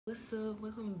What's up?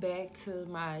 Welcome back to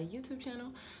my YouTube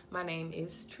channel. My name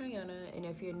is Treyana, and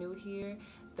if you're new here,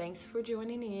 thanks for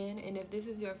joining in. And if this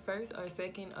is your first or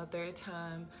second or third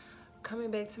time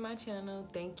coming back to my channel,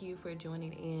 thank you for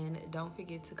joining in. Don't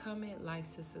forget to comment, like,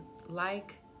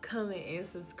 comment, and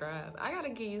subscribe. I gotta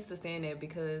get used to saying that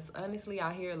because honestly,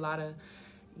 I hear a lot of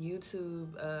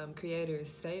YouTube creators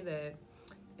say that,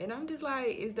 and I'm just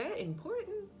like, is that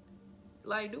important?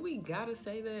 Like, do we gotta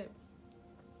say that?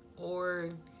 Or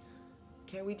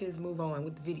can we just move on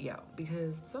with the video?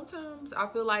 Because sometimes I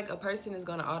feel like a person is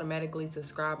gonna automatically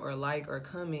subscribe or like or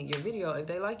comment your video if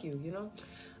they like you, you know?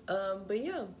 But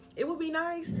yeah, it would be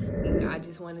nice. I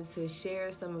just wanted to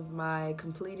share some of my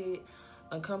completed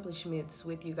accomplishments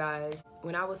with you guys.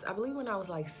 I believe when I was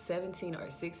like 17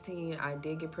 or 16, I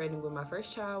did get pregnant with my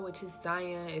first child, which is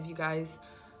Zion. If you guys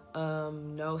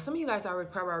know, some of you guys probably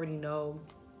already know,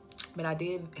 but I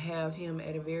did have him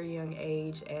at a very young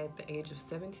age, at the age of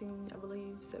 17, I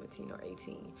believe, 17 or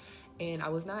 18. And I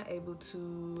was not able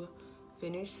to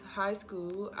finish high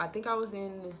school. I think I was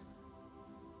a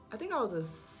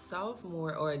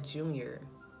sophomore or a junior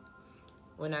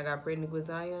when I got pregnant with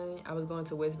Zion. I was going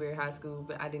to Westbury High School,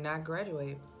 but I did not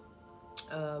graduate.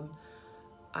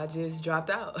 I just dropped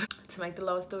out. To make the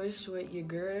long story short, your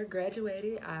girl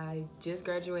graduated. I just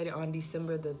graduated on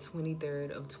December the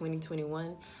 23rd of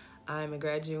 2021. I'm a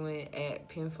graduate at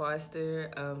Penn Foster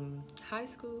High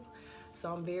School.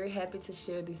 So I'm very happy to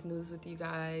share this news with you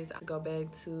guys. I go back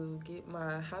to get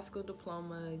my high school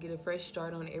diploma, get a fresh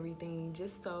start on everything,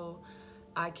 just so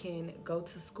I can go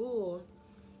to school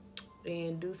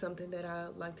and do something that I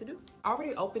like to do. I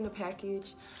already opened the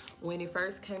package when it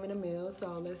first came in the mail, so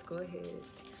let's go ahead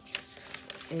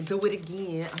and do it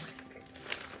again.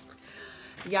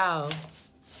 Y'all,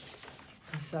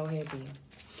 I'm so happy.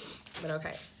 But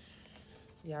okay,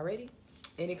 y'all ready?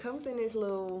 And it comes in this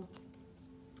little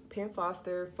Penn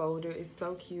Foster folder. It's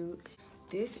so cute.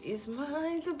 This is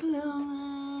my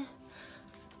diploma.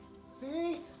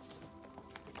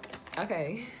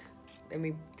 Okay, let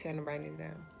me turn the brightness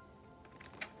down.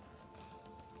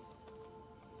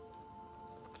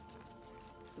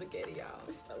 Look at it, y'all.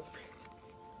 It's so pretty.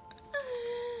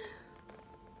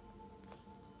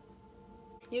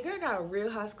 Your girl got a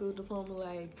real high school diploma.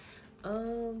 Like,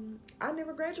 I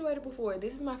never graduated before.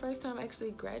 This is my first time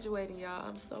actually graduating, y'all.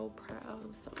 I'm so proud.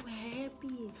 I'm so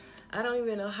happy. I don't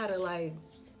even know how to, like,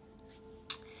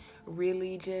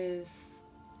 really just,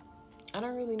 I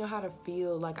don't really know how to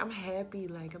feel. Like, I'm happy.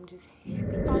 Like, I'm just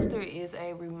happy. Foster is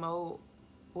a remote,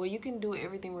 well, you can do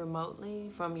everything remotely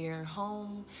from your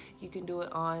home. You can do it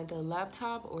on the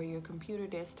laptop or your computer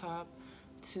desktop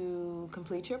to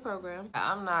complete your program.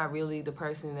 I'm not really the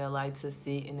person that like to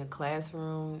sit in a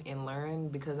classroom and learn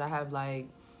because I have like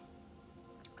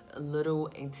little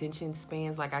attention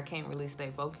spans. Like, I can't really stay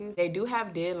focused. They do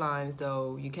have deadlines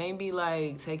though. You can't be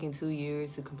like taking 2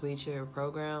 years to complete your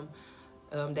program.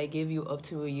 They give you up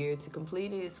to a year to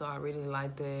complete it, so I really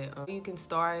like that. You can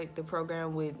start the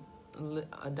program with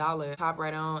 $1, hop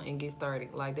right on and get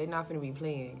started. Like, they're not gonna be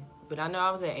playing. But I know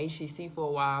I was at HCC for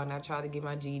a while and I tried to get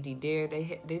my GED there.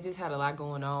 They just had a lot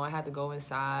going on. I had to go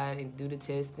inside and do the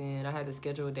testing. I had to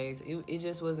schedule dates. It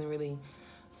just wasn't really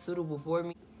suitable for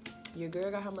me. Your girl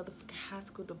got her motherfucking high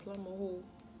school diploma.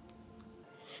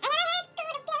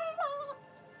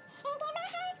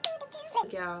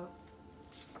 Look, y'all.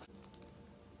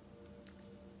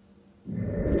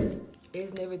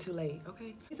 It's never too late,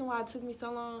 okay? The reason why it took me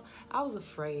so long, I was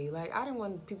afraid. Like, I didn't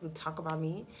want people to talk about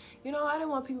me. You know, I didn't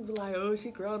want people to be like, oh,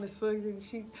 she grown as fuck.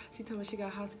 She told me she got a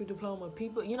high school diploma.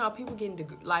 People, you know, people getting,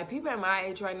 like, people at my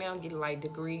age right now getting, like,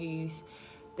 degrees.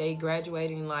 They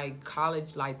graduating, like,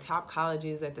 college, like, top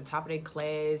colleges at the top of their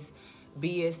class,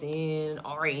 BSN,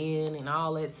 RN, and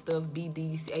all that stuff,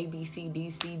 BD,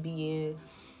 ABCD, CBN.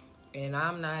 And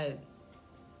I'm not,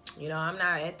 you know, I'm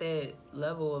not at that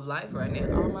level of life right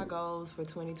now. All my goals for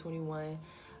 2021,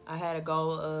 I had a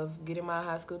goal of getting my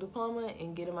high school diploma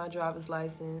and getting my driver's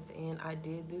license, and I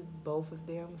did do both of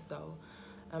them. So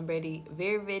I'm very,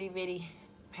 very, very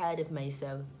proud of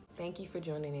myself. Thank you for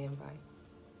joining in. Bye.